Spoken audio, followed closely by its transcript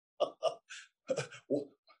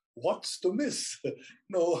what's to miss?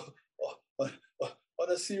 No, on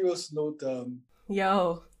a serious note,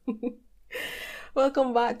 Yo,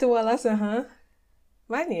 welcome back to Walasa, huh?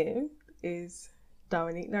 My name is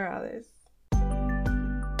Dominique Morales.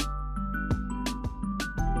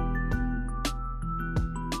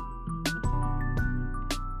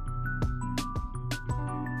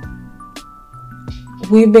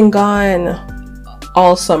 We've been gone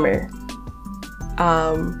all summer.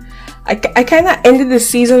 I kind of ended the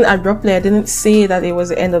season abruptly. I didn't say that it was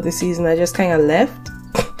the end of the season. I just kind of left.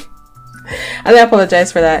 And I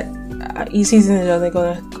apologize for that. Each season is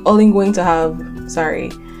only going to have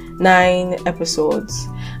 9 episodes,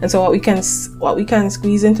 and so what we can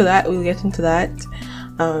squeeze into that, we'll get into that.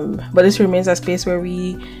 But this remains a space where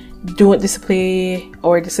we don't display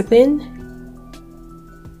our discipline.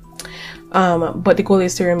 But the goal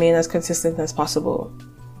is to remain as consistent as possible.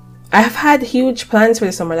 I have had huge plans for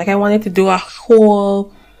the summer. Like, I wanted to do a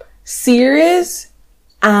whole series,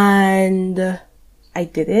 and I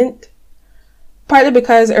didn't. Partly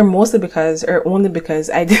because, or mostly because, or only because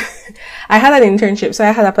I had an internship. So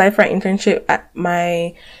I had applied for an internship at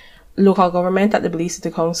my local government at the Belize City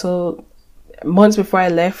Council months before I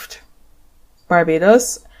left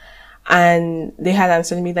Barbados. And they had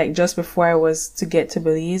answered me like just before I was to get to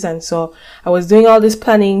Belize. And so I was doing all this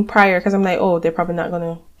planning prior because I'm like, oh, they're probably not going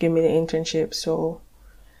to give me the internship. So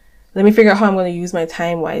let me figure out how I'm going to use my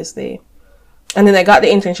time wisely. And then I got the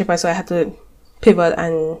internship, and so I had to pivot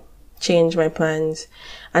and change my plans.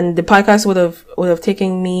 And the podcast would have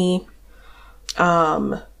taken me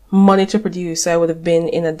money to produce. So I would have been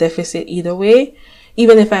in a deficit either way,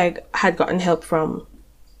 even if I had gotten help from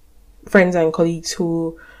friends and colleagues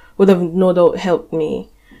who would have no doubt helped me,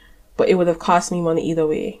 but it would have cost me money either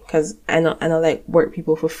way, because I don't like work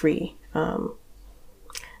people for free.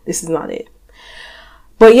 This is not it.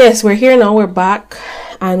 But yes, we're here now, we're back,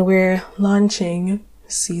 and we're launching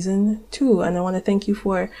season 2, and I want to thank you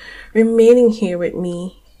for remaining here with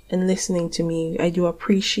me and listening to me. I do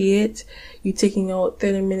appreciate you taking out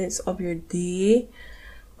 30 minutes of your day,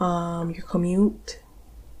 your commute,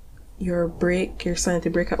 your break, your Sunday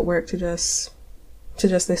break at work to just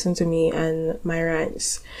listen to me and my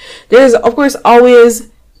rants. There's of course always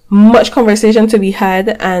much conversation to be had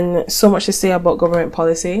and so much to say about government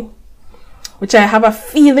policy, which I have a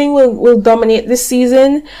feeling will dominate this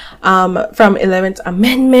season, from 11th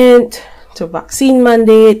Amendment to vaccine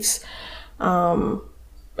mandates, a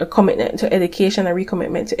commitment to education, a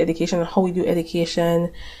recommitment to education, and how we do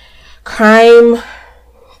education, crime,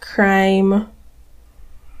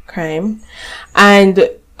 and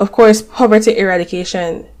of course poverty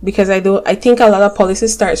eradication, because I think a lot of policy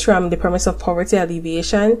starts from the premise of poverty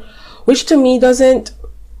alleviation, which to me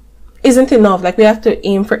isn't enough. Like, we have to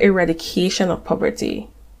aim for eradication of poverty.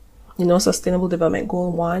 Sustainable development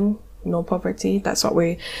goal 1, no poverty. That's what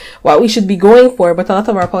we should be going for. But a lot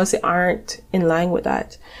of our policy aren't in line with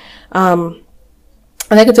that. And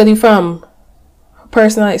I can tell you from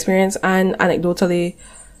personal experience and anecdotally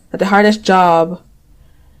that the hardest job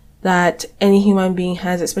that any human being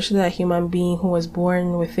has, especially a human being who was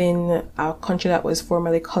born within a country that was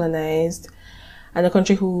formerly colonized, and a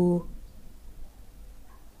country who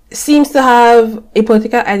seems to have a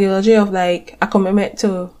political ideology of like a commitment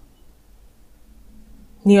to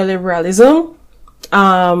neoliberalism,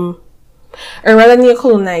 or rather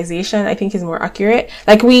neocolonization, I think is more accurate.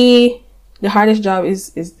 Like, the hardest job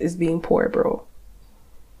is being poor, bro.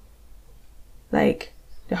 Like,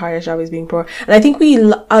 the hardest job is being poor. And I think a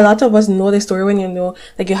lot of us know the story when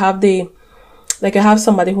like you have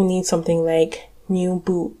somebody who needs something like new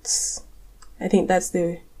boots. I think that's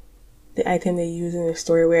the item they use in the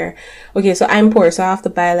story where, okay, so I'm poor, so I have to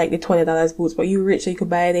buy like the $20 boots, but you rich, so you could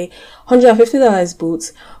buy the $150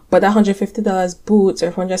 boots, but that $150 boots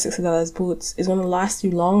or $160 boots is going to last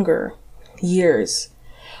you longer, years.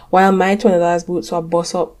 While my $20 boots will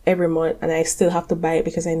bust up every month and I still have to buy it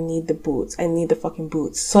because I need the boots. I need the fucking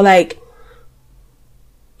boots. So like,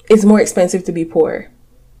 it's more expensive to be poor.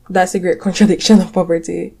 That's a great contradiction of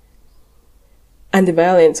poverty and the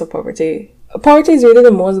violence of poverty. Poverty is really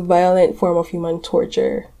the most violent form of human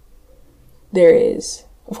torture there is.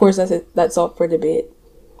 Of course, that's up for debate,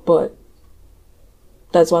 but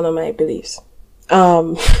that's one of my beliefs.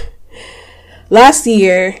 Last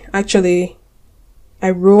year, actually, I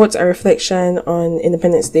wrote a reflection on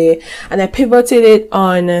Independence Day, and I pivoted it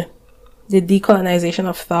on the decolonization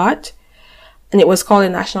of thought, and it was called A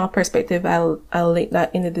National Perspective. I'll link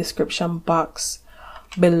that in the description box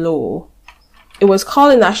below. It was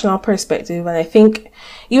called A National Perspective, and I think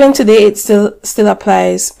even today it still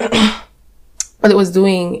applies. What it was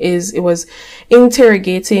doing is it was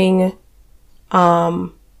interrogating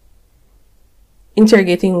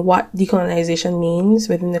interrogating what decolonization means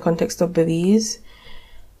within the context of Belize.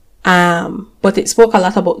 But it spoke a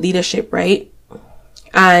lot about leadership, right?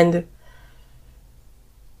 And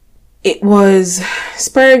it was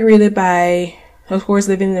spurred really by, of course,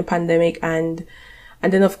 living in the pandemic and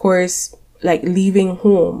then of course, like leaving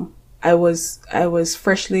home. I was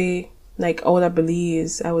freshly like out of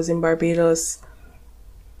Belize. I was in Barbados,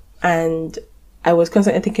 and I was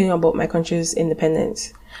constantly thinking about my country's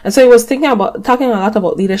independence. And so I was talking a lot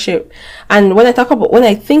about leadership. And when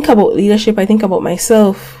I think about leadership, I think about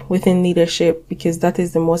myself within leadership, because that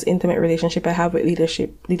is the most intimate relationship I have with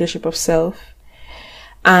leadership of self.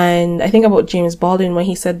 And I think about James Baldwin when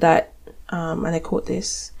he said that, and I quote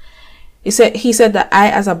this. He said that I,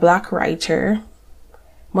 as a Black writer,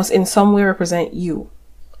 must in some way represent you.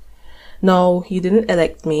 No, you didn't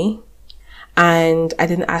elect me, and I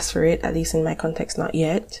didn't ask for it, at least in my context, not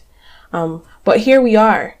yet. But here we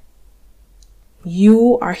are.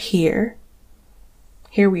 You are here.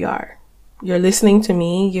 Here we are. You're listening to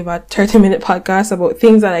me give a 30-minute podcast about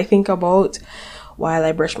things that I think about while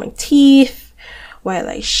I brush my teeth, while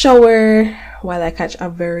I shower, while I catch a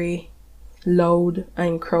very loud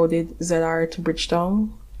and crowded ZR to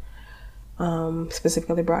Bridgetown,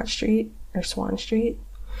 specifically Broad Street or Swan Street.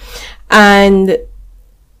 And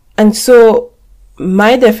so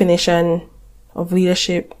my definition of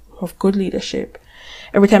leadership, of good leadership,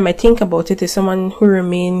 every time I think about it, is someone who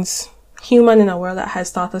remains human in a world that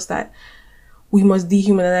has taught us that we must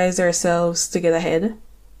dehumanize ourselves to get ahead,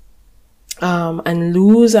 and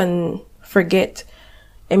lose and forget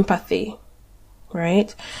empathy,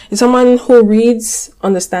 right? It's someone who reads,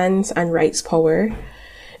 understands, and writes power.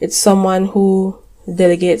 It's someone who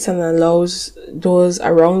delegates and allows those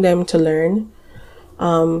around them to learn,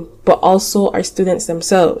 but also our students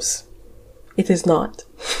themselves. It is not.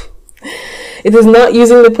 It is not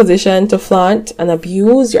using the position to flaunt and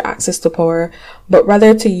abuse your access to power, but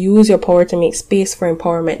rather to use your power to make space for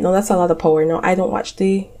empowerment. Now, that's a lot of power. Now, I don't watch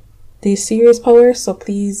the series Power, so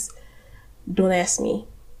please don't ask me.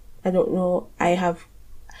 I don't know. I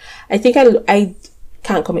think I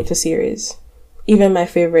can't commit to series. Even my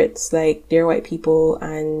favorites, like Dear White People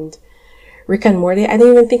and Rick and Morty. I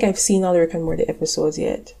don't even think I've seen all the Rick and Morty episodes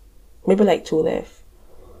yet. Maybe like 2 left.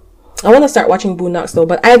 I want to start watching Boondocks though,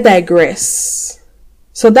 but I digress.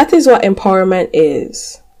 So that is what empowerment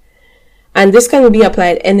is. And this can be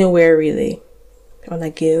applied anywhere really. On a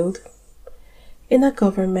guild, in a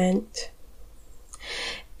government,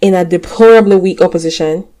 in a deplorably weak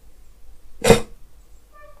opposition,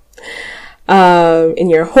 in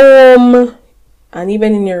your home, and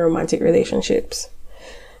even in your romantic relationships.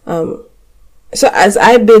 So as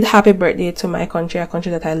I bid happy birthday to my country, a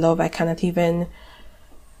country that I love, I cannot even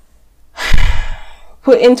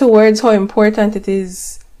put into words how important it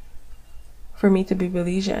is for me to be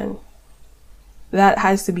Belizean. That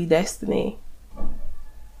has to be destiny.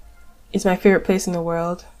 It's my favorite place in the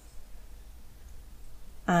world.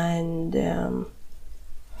 And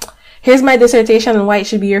here's my dissertation on why it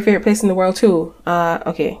should be your favorite place in the world too.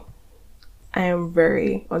 Okay. I am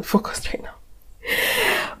very unfocused right now.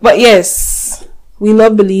 But yes, we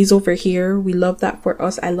love Belize over here. We love that for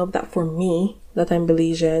us. I love that for me, that I'm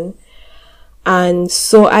Belizean. And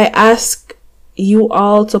so I ask you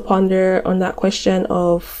all to ponder on that question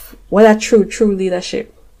of what a true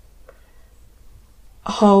leadership.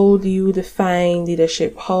 How do you define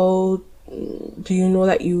leadership? How do you know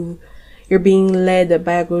that you're being led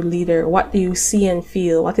by a good leader? What do you see and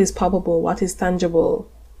feel? What is palpable? What is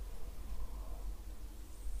tangible?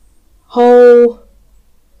 How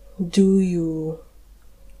do you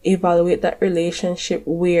evaluate that relationship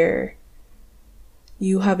where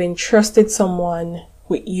you have entrusted someone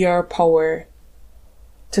with your power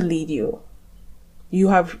to lead you? You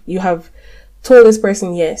have told this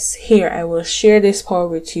person, yes, here, I will share this power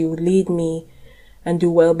with you, lead me, and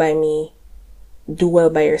do well by me. Do well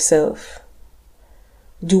by yourself.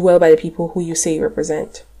 Do well by the people who you say you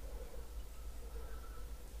represent.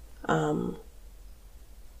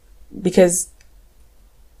 Because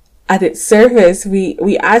at its surface,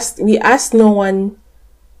 we ask no one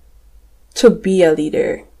to be a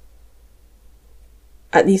leader.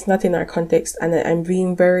 At least not in our context. And I'm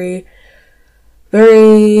being very,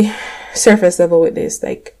 very surface level with this.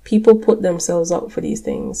 Like, people put themselves up for these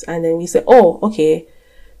things, and then we say, oh, okay,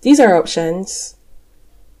 these are options.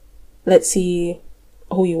 Let's see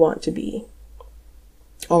who you want to be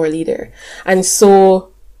our leader. And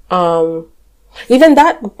so even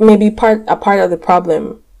that may be a part of the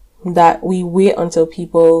problem, that we wait until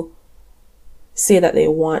people say that they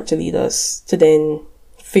want to lead us to then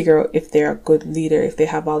figure out if they're a good leader, if they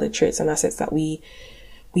have all the traits and assets that we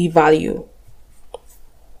value.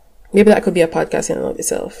 maybe that could be a podcast in and of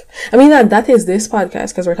itself. I mean, that is this podcast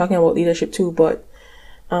because we're talking about leadership too, but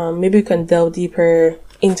maybe we can delve deeper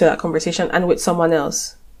into that conversation and with someone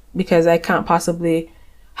else, because I can't possibly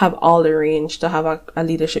have all the range to have a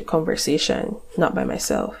leadership conversation, not by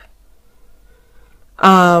myself.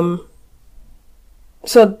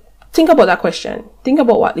 So think about that question. Think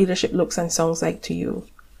about what leadership looks and sounds like to you.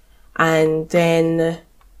 And then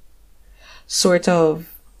sort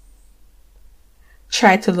of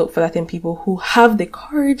try to look for that in people who have the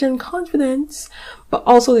courage and confidence, but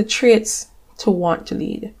also the traits to want to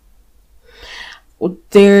lead.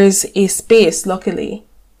 There's a space, luckily,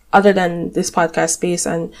 other than this podcast space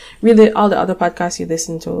and really all the other podcasts you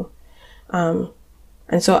listen to. And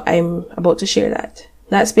so I'm about to share that.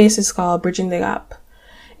 That space is called Bridging the Gap.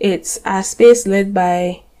 It's a space led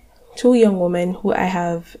by two young women who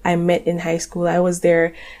I met in high school. I was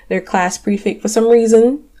their class prefect. For some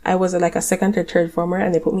reason, I was like a second or third former,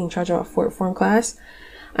 and they put me in charge of a fourth form class.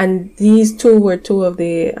 And these two were two of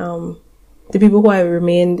the people who I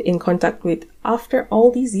remained in contact with after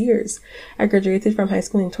all these years. I graduated from high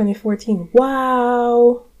school in 2014.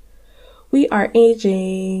 Wow! We are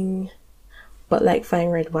aging, but like fine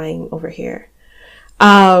red wine over here.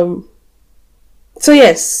 So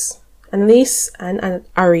yes, Annalise and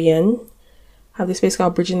Ariane have this space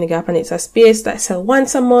called Bridging the Gap, and it's a space that's held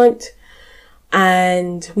once a month.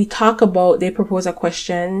 And we talk about, they propose a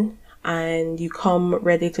question, and you come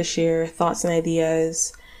ready to share thoughts and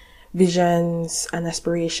ideas, visions and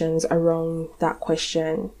aspirations around that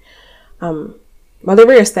question.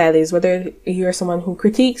 Whatever your style is, whether you're someone who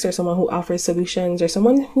critiques or someone who offers solutions or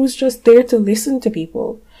someone who's just there to listen to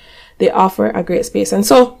people, they offer a great space. And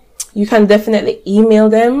so you can definitely email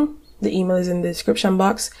them. The email is in the description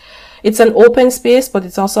box. It's an open space, but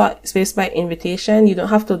it's also a space by invitation. You don't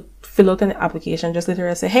have to fill out an application. Just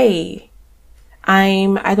literally say, hey, I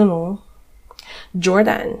don't know,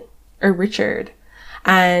 Jordan or Richard,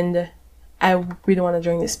 and I really want to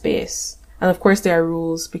join this space. And of course there are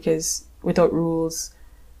rules, because without rules,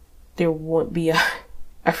 there won't be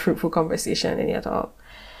a fruitful conversation any at all.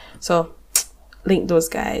 So link those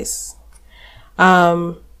guys.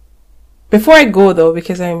 Before I go though,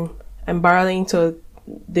 because I'm barreling to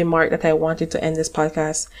the mark that I wanted to end this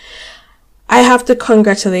podcast, I have to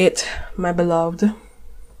congratulate my beloved,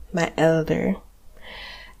 my elder,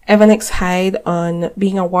 Evan X. Hyde, on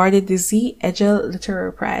being awarded the Z. Edgell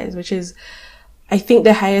Literary Prize, which is, I think,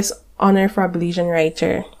 the highest honor for a Belizean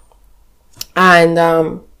writer. And,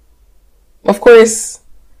 of course,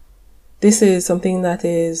 this is something that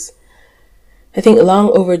is, I think, long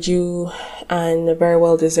overdue and very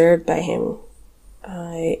well deserved by him.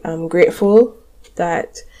 I am grateful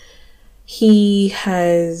that he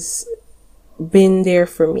has been there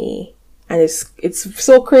for me. And it's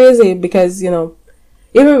so crazy because, even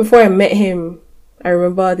before I met him, I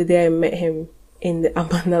remember the day I met him in the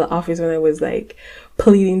Amandala office when I was like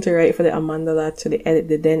pleading to write for the Amandala to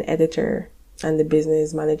the then editor and the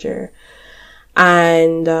business manager.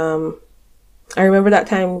 And I remember that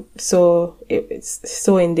time, so it's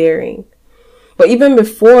so endearing. But even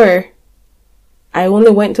before, I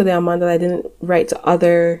only went to the Amandala. I didn't write to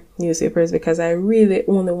other newspapers because I really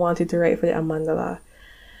only wanted to write for the Amandala.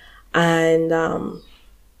 And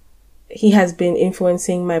he has been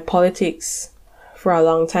influencing my politics for a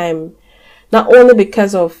long time. Not only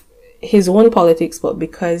because of his own politics, but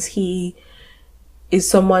because he is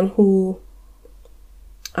someone who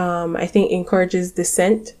I think encourages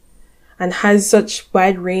dissent and has such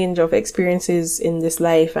wide range of experiences in this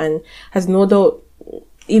life, and has no doubt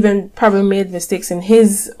even probably made mistakes in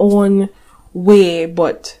his own way,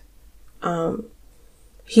 but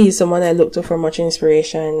he's someone I look to for much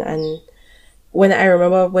inspiration. And when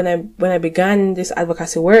I began this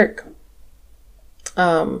advocacy work,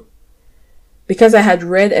 because I had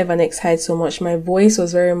read Evan X. Hyde so much, my voice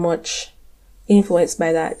was very much influenced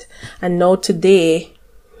by that. And now today,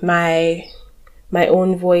 my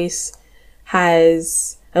own voice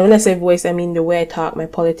has, and when I say voice, I mean the way I talk, my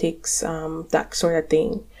politics, that sort of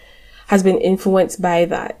thing, has been influenced by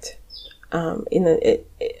that. And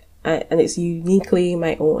it's uniquely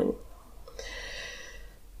my own.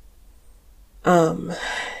 So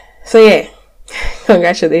yeah,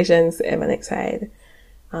 congratulations, Evan X. Hyde.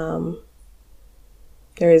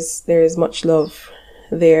 There is much love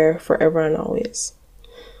there forever and always.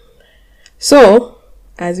 So,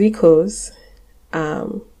 as we close,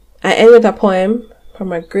 I end with a poem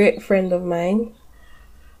from a great friend of mine,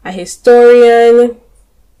 a historian,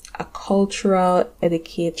 a cultural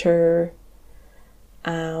educator,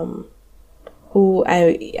 who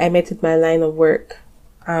I met in my line of work.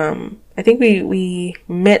 I think we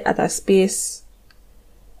met at a space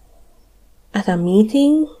at a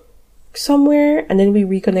meeting somewhere, and then we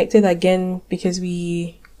reconnected again because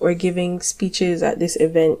we were giving speeches at this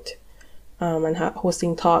event and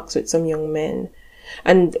hosting talks with some young men,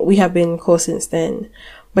 and we have been close since then.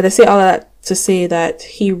 But I say all that to say that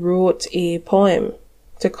he wrote a poem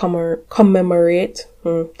to commemorate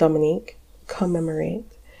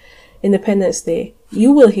Independence Day.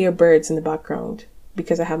 You will hear birds in the background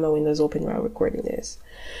because I have my windows open while recording this.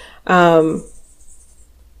 And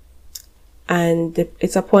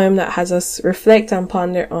it's a poem that has us reflect and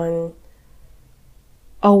ponder on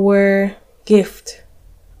our gift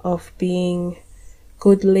of being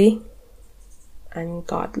goodly and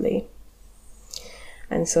godly.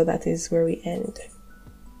 And so that is where we end.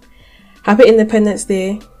 Happy Independence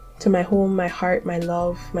Day to my home, my heart, my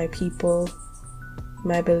love, my people,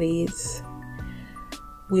 my Belize.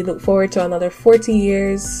 We look forward to another 40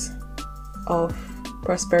 years of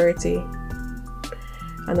prosperity,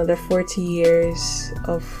 another 40 years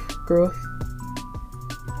of growth,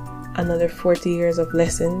 another 40 years of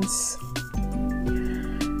lessons,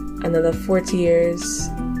 another 40 years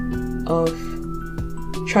of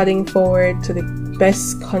trotting forward to the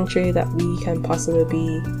best country that we can possibly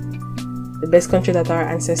be, the best country that our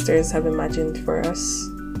ancestors have imagined for us,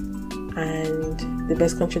 and the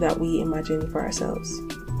best country that we imagine for ourselves.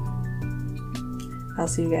 I'll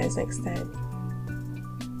see you guys next time.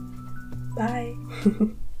 Bye.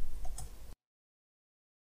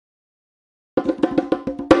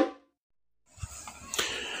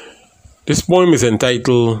 This poem is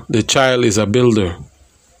entitled "The Child is a Builder."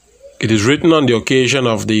 It is written on the occasion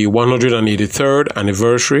of the 183rd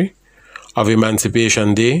anniversary of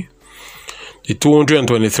Emancipation Day, the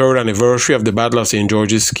 223rd anniversary of the Battle of St.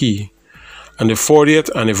 George's Caye, and the 40th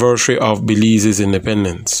anniversary of Belize's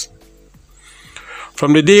independence.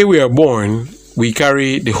 From the day we are born, we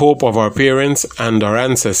carry the hope of our parents and our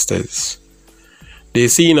ancestors. They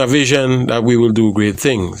see in a vision that we will do great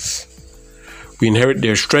things. We inherit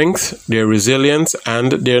their strength, their resilience,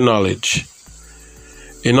 and their knowledge.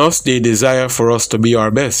 In us, they desire for us to be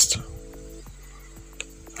our best.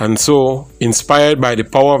 And so, inspired by the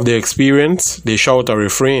power of their experience, they shout a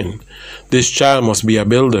refrain: "This child must be a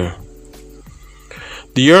builder."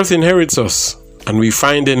 The earth inherits us, and we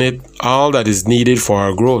find in it all that is needed for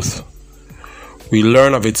our growth. We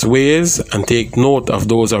learn of its ways and take note of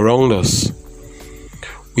those around us.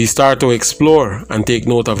 We start to explore and take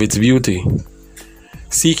note of its beauty,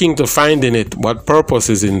 seeking to find in it what purpose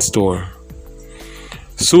is in store.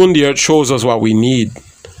 Soon the earth shows us what we need,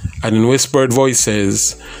 and in whispered voice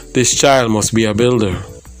says, "This child must be a builder."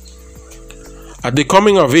 At the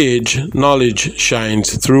coming of age, knowledge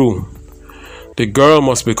shines through. The girl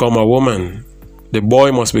must become a woman, the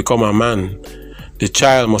boy must become a man, the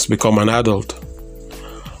child must become an adult.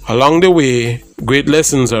 Along the way, great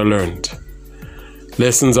lessons are learned.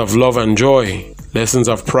 Lessons of love and joy, lessons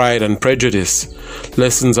of pride and prejudice,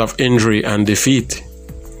 lessons of injury and defeat.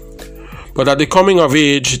 But at the coming of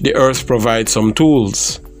age, the earth provides some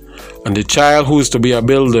tools, and the child who is to be a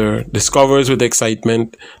builder discovers with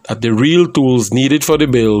excitement that the real tools needed for the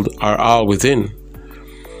build are all within.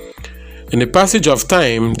 In the passage of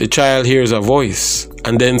time, the child hears a voice,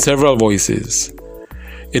 and then several voices.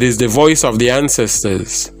 It is the voice of the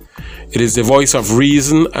ancestors. It is the voice of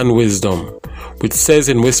reason and wisdom, which says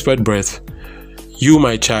in whispered breath, "You,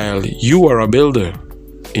 my child, you are a builder.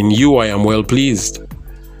 In you I am well pleased."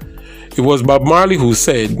 It was Bob Marley who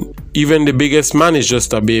said, "Even the biggest man is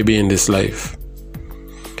just a baby in this life."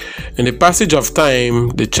 In the passage of time,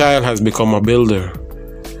 the child has become a builder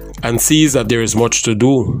and sees that there is much to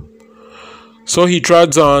do. So he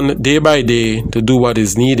trods on day by day to do what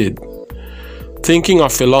is needed, thinking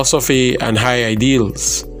of philosophy and high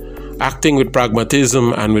ideals, acting with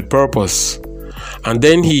pragmatism and with purpose. And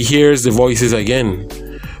then he hears the voices again.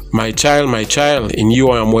 My child, in you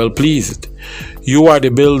I am well pleased. You are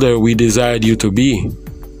the builder we desired you to be."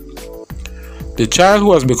 The child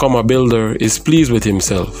who has become a builder is pleased with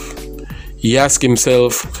himself. He asks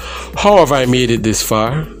himself, "How have I made it this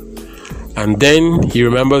far?" And then he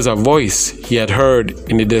remembers a voice he had heard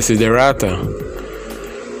in the Desiderata.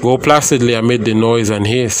 Go placidly amid the noise and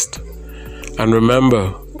haste, and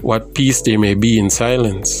remember what peace there may be in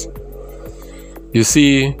silence. You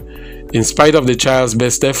see, in spite of the child's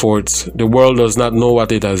best efforts, the world does not know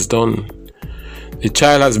what it has done. The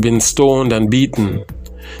child has been stoned and beaten.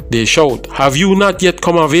 They shout, "Have you not yet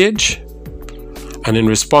come of age?" And in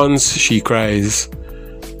response, she cries,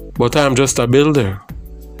 "But I am just a builder.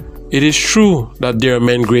 It is true that there are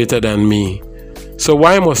men greater than me, so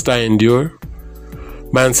why must I endure?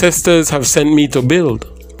 My ancestors have sent me to build.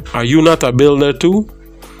 Are you not a builder too?"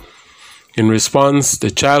 In response, the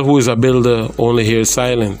child who is a builder only hears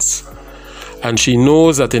silence, and she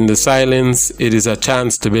knows that in the silence it is a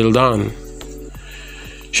chance to build on.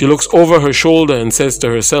 She looks over her shoulder and says to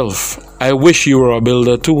herself, I wish you were a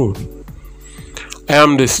builder too. I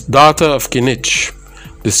am this daughter of Kinich,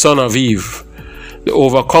 the son of Eve, the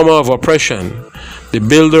overcomer of oppression, the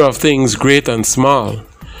builder of things great and small,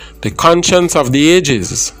 the conscience of the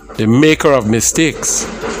ages, the maker of mistakes.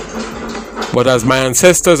 But as my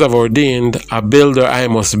ancestors have ordained, a builder I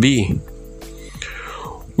must be.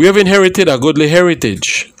 We have inherited a goodly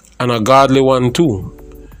heritage, and a godly one too,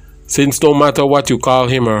 since no matter what you call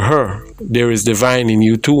him or her, there is divine in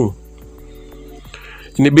you too.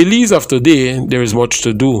 In the Belize of today, there is much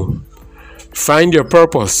to do. Find your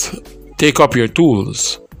purpose, take up your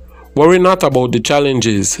tools. Worry not about the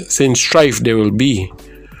challenges, since strife there will be.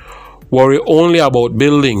 Worry only about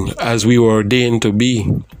building as we were ordained to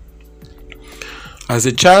be. As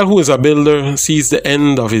the child who is a builder sees the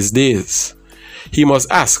end of his days, he must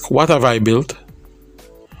ask, what have I built?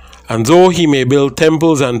 And though he may build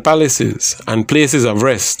temples and palaces and places of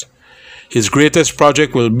rest, his greatest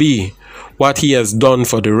project will be what he has done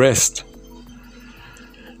for the rest.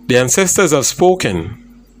 The ancestors have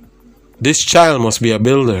spoken. This child must be a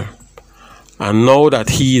builder. And now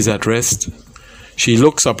that he is at rest, she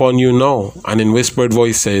looks upon you now and in whispered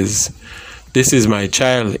voice says, this is my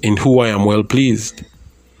child in whom I am well pleased.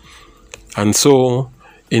 And so,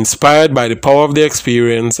 inspired by the power of the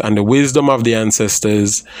experience and the wisdom of the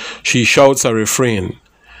ancestors, she shouts a refrain.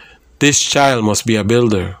 This child must be a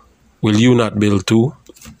builder. Will you not build too?